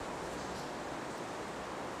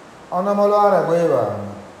Ona molora boiba.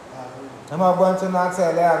 Ama gwantu na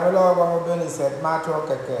tele a melo gwa mo beni set ma to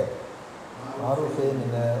keke. Maru fe ni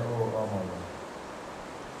ne o omolo.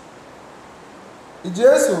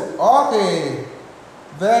 Ijesu okay.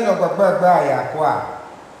 Veno gbagba ya kwa.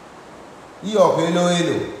 Iyo belo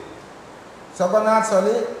elo. Sabana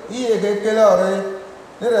sole iye kekele ore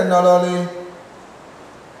nere nolole.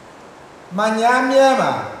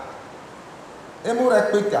 Manyamiema. Emure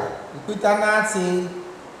pita na ti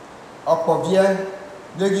opovie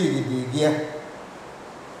legigidie.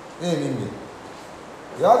 Enime.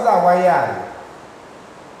 Yoza wayari.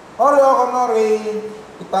 Ore ogonore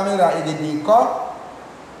ipamira ididiko.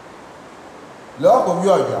 Lọ́ọ̀kọ̀ bí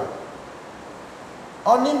ọ̀jà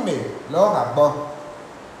ọ́nìmè lọ́ọ̀kà gbọ́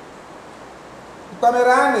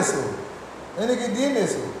ìpamẹ́ra nìsò enigidi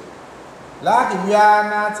nìsò láàkì bíá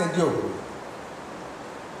náà ti di òkú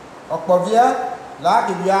ọ̀pọ̀ bíá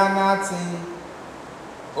láàkì bíá náà ti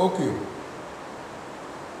òkè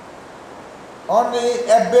ọ́nì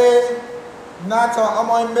ẹbẹ́ náà tán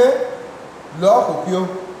ọmọ ẹgbẹ́ lọ́ọ̀kọ̀ kí ó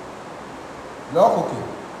lọ́ọ̀kọ̀ kí ó.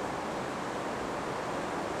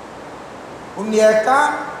 Unieka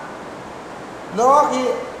logi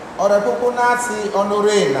ore pukunasi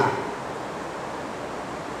onorena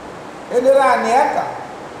elera nieka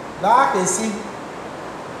la kesi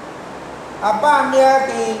aba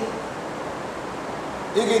mieki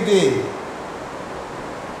igide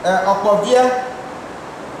opovie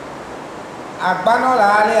agbano la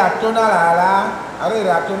ale atona la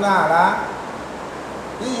are atona la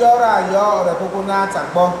iyora yo ore pukunata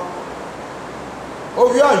gbo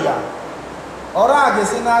ovi oya ọ̀rọ̀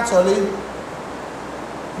àgèsí náà tọ̀lé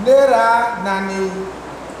náírà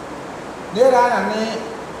nàní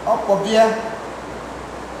ọ̀pọ̀ bíẹ́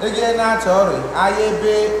ege náà tọ̀rì ayé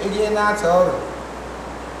bẹ́ ege náà tọ̀rì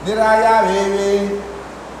náírà yá wéwé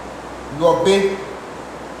yọ̀bẹ́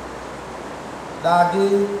dàdí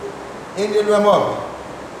enílùmọ̀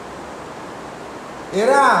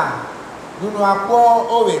ìrà dùnú àpọ̀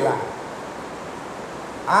òwèrà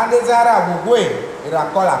àndézára gbogbo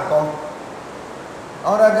ìràkọ́làkọ́.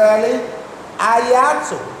 Oragali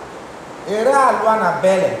ayato era alwa na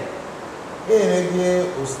bele eregie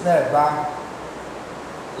usneba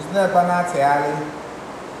na teali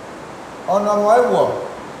ona moiwo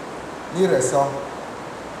ni reso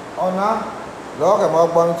ona loge mo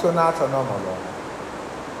gbon to na to no mo lo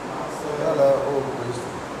hello o Christ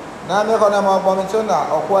na me ko na mo gbon to na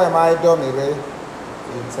okwo e mai do mi re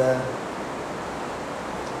ite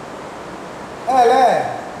ele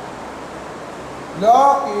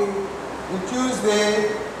lọ́ọ̀kì Tuesday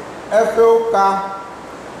ẹ̀fẹ́ òkà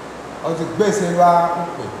ọ̀tí gbèsè wa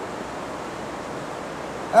púpẹ̀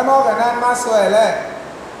ẹmọ ọ̀gá náà má sọ ẹ̀lẹ́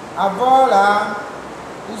àbọ́ọ̀là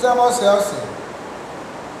ìṣẹ́mọ́sẹ̀ ọ̀sẹ̀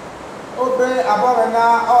ó gbé àbọ̀rẹ̀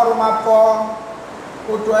náà ọ̀rọ̀ máa pọ̀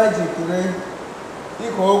kótó ẹ̀jì kiri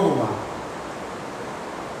ikọ̀ ògùnmá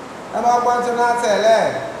ẹmọ ọgbọ́n tó náà tẹ̀lé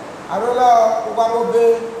àrólọ́ púpọ̀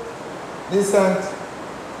decent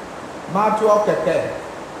máa tó kẹ̀kẹ́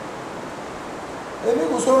èmi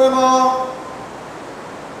kò sóre mọ́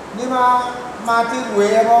ní máa tí ìwé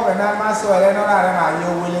ẹmọ́ ọ̀rẹ́ náà máa sọ ẹ̀rẹ́ náà rẹ̀ máa yẹ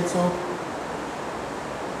owó létó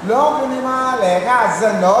lọ́ọ̀kì ní máa lẹ̀ẹ́ká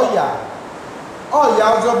àzẹ́ nà ọ̀yà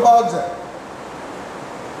ọjọ́ bọ́ọ̀dẹ̀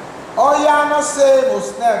ọ̀yà náà ṣe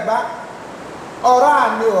mùsùlùmí ẹ̀gbá ọ̀rọ̀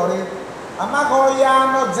àmì ọ̀rẹ́ àmàkà ọ̀yà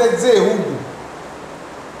náà jẹjẹ ìhùdù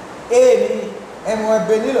èmi ẹ̀mú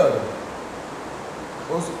ẹbẹ nílọ̀dọ̀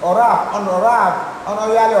ọ̀rọ̀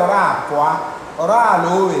yálẹ̀ ọ̀rọ̀ àpọ̀á ọ̀rọ̀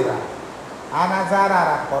àlòwèrà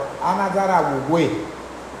anazara wùwé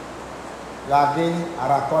làdé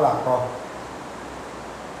àràkọ́làkọ́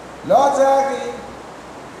lọ́tẹ́rì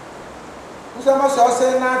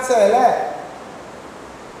nsọ́mọ́sọ́sẹ́ náà tẹ̀lẹ̀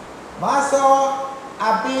máa sọ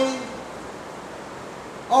àbí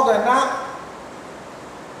ọ̀gẹ̀ná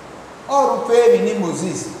ọ̀rùn fèèmì ní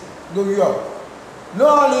Moses lórí ọ̀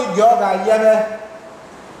lọ́ọ̀lì gọ́ọ̀gà yẹ́mẹ́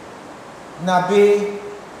nàbí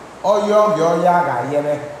ọyọ́ gọ́ọ̀yà gà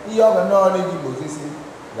yẹ́mẹ́ iye ọ̀gẹ̀ náà lè di Moses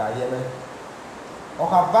gà yẹ́mẹ́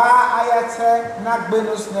ọ̀kàbá ayẹ́tẹ́ nàgbé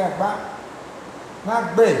ní sinẹ̀gbá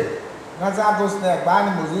nàgbé nàzàgò sinẹ̀gbá ní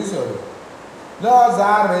Moses ọ̀rọ̀ lọ́ọ̀zà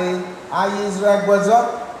rè ayé Israel gbọ́dọ̀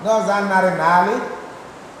lọ́ọ̀zà nàrí nàálí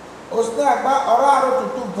osinẹ̀gbá ọ̀rọ̀ àrò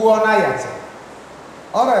tuntun bu ọ náà yàtọ̀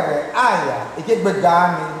ọ̀rọ̀ rẹ̀ àyà ìkégbé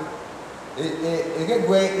gàánì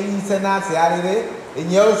ìkégbé ìyíṣẹ́ náà ti àríre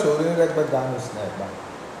ìyẹn òṣòro rẹ̀ gbé gàánì osinẹ̀gbá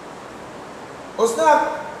osinẹ̀gbá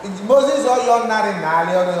Moses ọyọ nàrí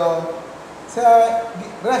nàálí ọ̀rọ̀ sẹ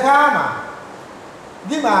rẹ̀hámà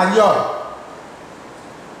dìmà yọ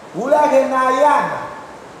wúlẹ́gẹ̀ náà yá nà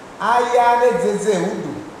ayá ní zèzè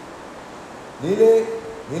wúdù lílé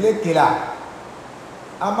ele kila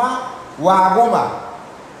ama waguma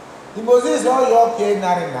di Moses o yo ke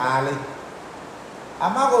nari nali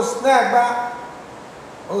ama go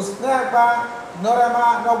snagba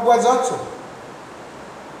norama no gwazoto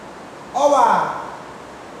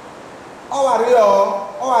owa rio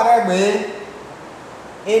owa regbe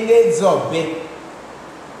elezobe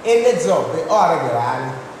o regbe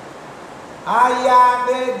ali aya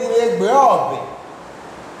ne di egbe obe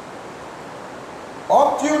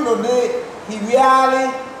opiuno ne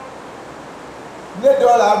hiwiali ne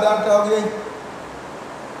dola da toge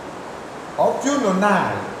opiuno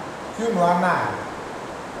nai piuno anai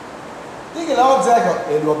digi la ozego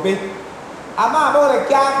elobe ama abore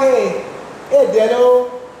kiake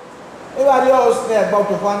edelo ewari o snare gba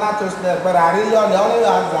to fa na to snare gbara ari yo le ole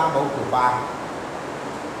ya za ma to fa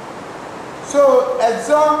so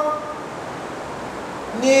ezo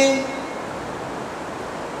ni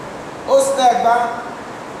o snare gba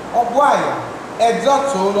obo aya ezo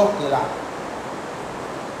to lo kila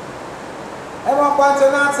e mo pa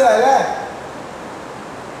to na tele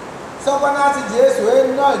so pa na ti Jesu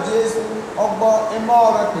e no Jesu ogbo e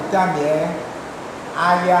mo re pitamie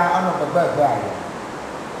aya ono gbegbe aya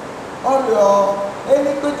Olo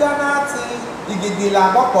eni kuta na ti igidi la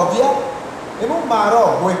boko bia emu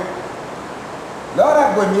maro gwe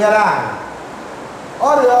lora gwe miara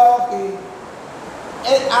oro ki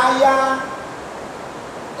e aya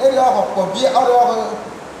e lo ko bia oro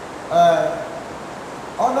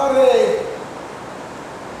honore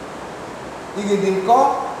igidi ko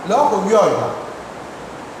lo ko yo yo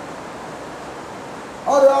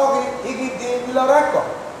oro ki igidi lora ko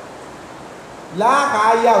la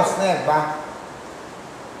ka ya usne ba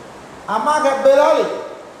ama ga beloli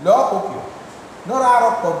lo kopio no ra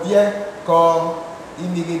ro ko bien ko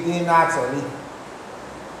inigide na tori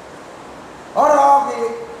oro ki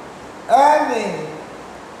eni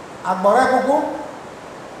agbore kuku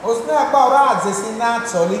usne ba ora azesi na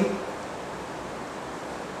tori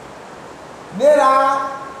nera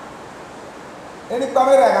eni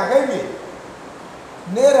kamera ka kemi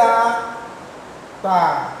nera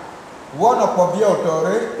ta wono pobia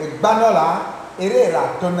otore e gbanola erera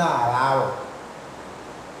tona alawo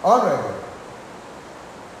onre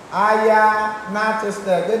aya na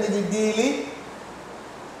teste de ni dili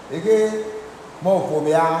ege mo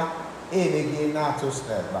fobia enegi na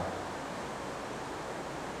teste ba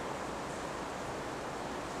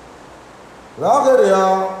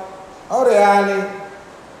rogerio oreali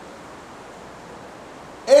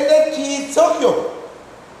eneki Tokyo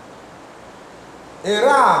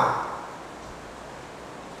era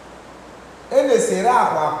ene sera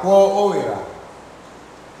akwa owera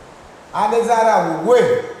anezara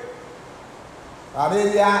wuwe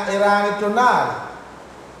abelia irani tonali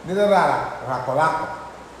nidara rakolako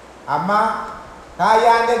ama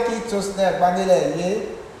kaya ne kitos negba nile ye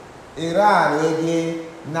irani ege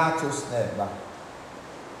natos negba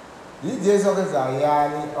di Jesu ke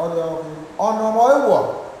zayali ono mo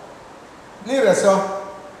ewo ni reso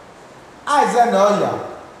aize na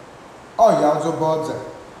oya ozo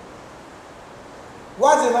boze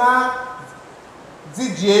wazi ma di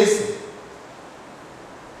Jesu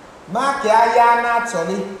ma ki aya na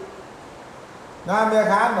tori na me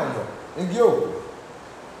ga no yo egi o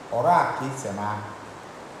ora ki se ma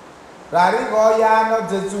rari go ya no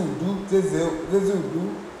Jesu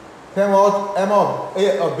du kemo emo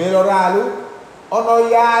obeloralu ono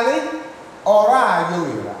yali ora yo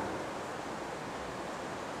ira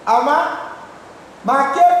ama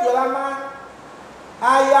ma ke ma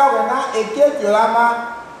aya wena eke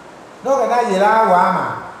fiolama no gana yela wa ma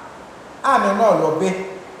ame no lobe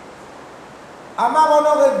ama mo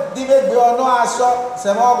no dibe gbe ono aso se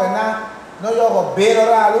mo gana no yo go be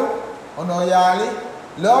loralu ono yali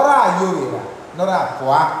lora yowira nora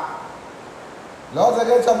kwa lo ze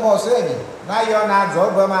ke tomo seni na yo na zo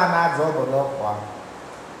bo ma na zo bo lo kwa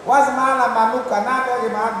was ma la manuka na be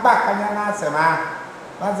ma gba kanya na se ma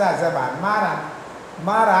za ze ba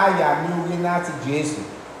mara aya mi ugi na ti Jesu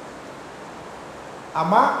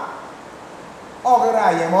ama ogara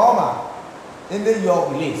aya moma ende yo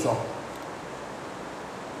le so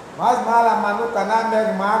mas mala manuka na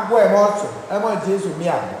me ma gbo e mo Jesu mi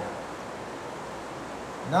agbo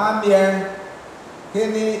na mi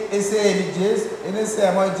kini ese ni Jesu ene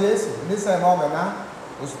se mo Jesu ni se mo na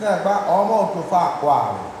usna gba omo to fa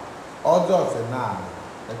kwa ojo se na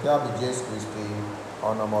e ka bi Jesu Christ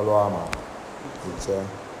ono mo lo ama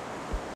Teacher.